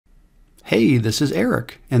Hey, this is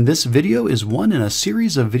Eric, and this video is one in a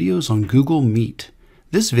series of videos on Google Meet.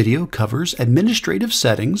 This video covers administrative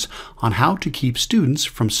settings on how to keep students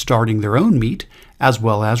from starting their own Meet, as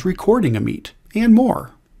well as recording a Meet, and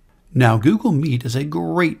more. Now, Google Meet is a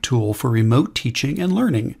great tool for remote teaching and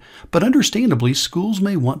learning, but understandably, schools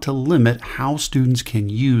may want to limit how students can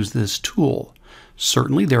use this tool.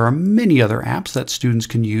 Certainly, there are many other apps that students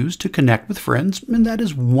can use to connect with friends, and that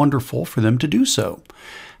is wonderful for them to do so.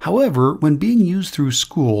 However, when being used through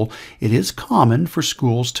school, it is common for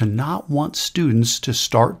schools to not want students to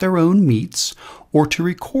start their own Meets or to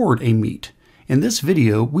record a Meet. In this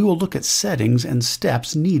video, we will look at settings and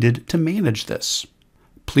steps needed to manage this.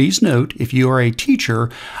 Please note, if you are a teacher,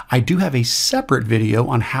 I do have a separate video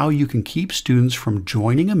on how you can keep students from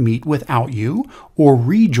joining a Meet without you or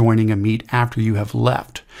rejoining a Meet after you have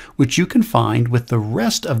left, which you can find with the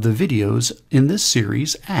rest of the videos in this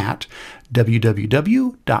series at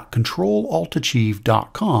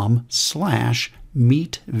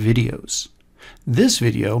www.controlaltachieve.com/meetvideos. This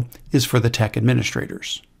video is for the tech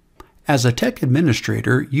administrators. As a tech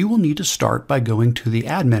administrator, you will need to start by going to the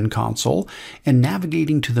admin console and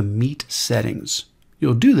navigating to the Meet settings.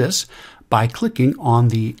 You'll do this by clicking on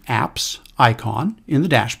the Apps icon in the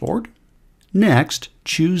dashboard. Next,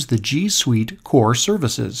 choose the G Suite Core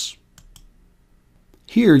Services.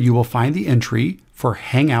 Here you will find the entry for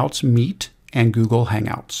Hangouts Meet and Google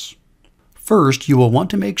Hangouts. First, you will want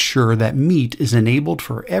to make sure that Meet is enabled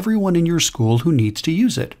for everyone in your school who needs to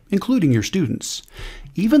use it, including your students.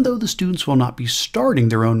 Even though the students will not be starting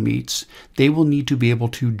their own Meets, they will need to be able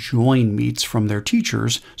to join Meets from their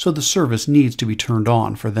teachers, so the service needs to be turned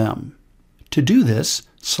on for them. To do this,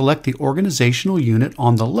 select the organizational unit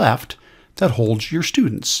on the left that holds your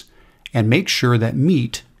students, and make sure that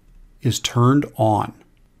Meet is turned on.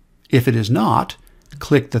 If it is not,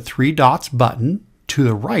 click the three dots button to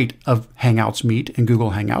the right of Hangouts Meet and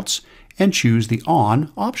Google Hangouts and choose the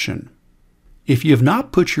On option. If you have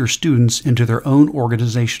not put your students into their own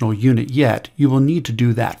organizational unit yet, you will need to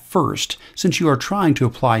do that first, since you are trying to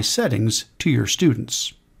apply settings to your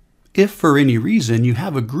students. If for any reason you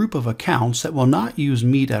have a group of accounts that will not use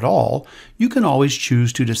Meet at all, you can always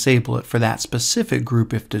choose to disable it for that specific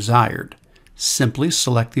group if desired. Simply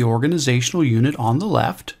select the organizational unit on the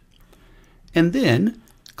left, and then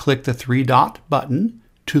click the three-dot button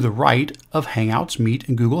to the right of Hangouts Meet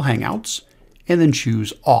and Google Hangouts, and then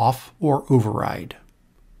choose Off or Override.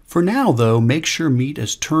 For now, though, make sure Meet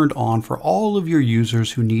is turned on for all of your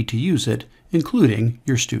users who need to use it, including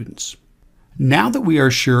your students. Now that we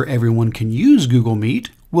are sure everyone can use Google Meet,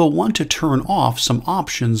 we'll want to turn off some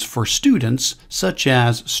options for students, such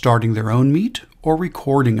as starting their own Meet or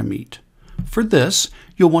recording a Meet. For this,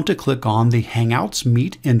 you'll want to click on the Hangouts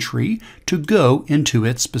Meet entry to go into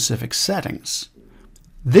its specific settings.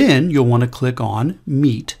 Then you'll want to click on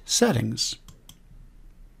Meet Settings.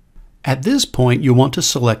 At this point, you'll want to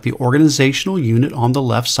select the organizational unit on the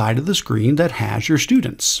left side of the screen that has your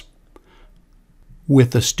students. With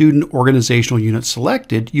the student organizational unit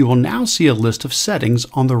selected, you will now see a list of settings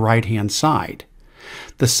on the right-hand side.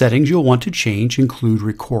 The settings you'll want to change include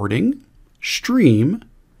recording, stream,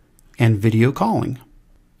 and video calling.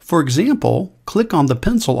 For example, click on the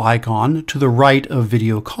pencil icon to the right of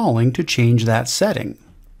video calling to change that setting.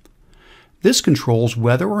 This controls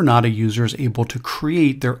whether or not a user is able to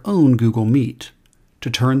create their own Google Meet. To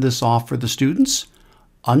turn this off for the students,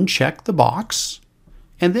 uncheck the box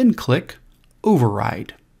and then click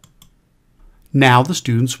Override. Now the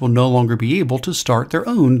students will no longer be able to start their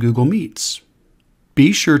own Google Meets.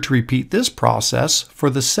 Be sure to repeat this process for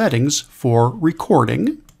the settings for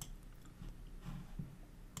recording,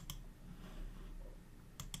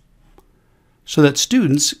 so that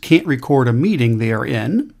students can't record a meeting they are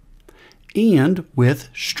in, and with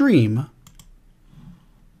stream,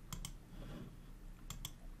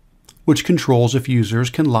 which controls if users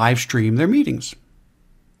can live stream their meetings.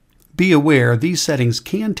 Be aware these settings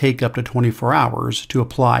can take up to 24 hours to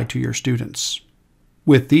apply to your students.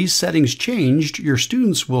 With these settings changed, your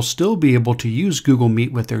students will still be able to use Google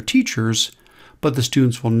Meet with their teachers, but the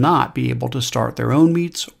students will not be able to start their own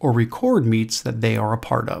Meets or record Meets that they are a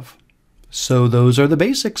part of. So those are the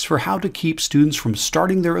basics for how to keep students from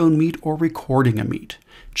starting their own Meet or recording a Meet.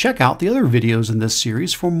 Check out the other videos in this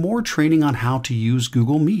series for more training on how to use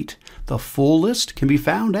Google Meet. The full list can be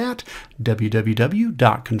found at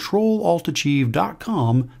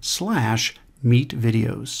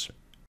www.controlaltachieve.com/meetvideos.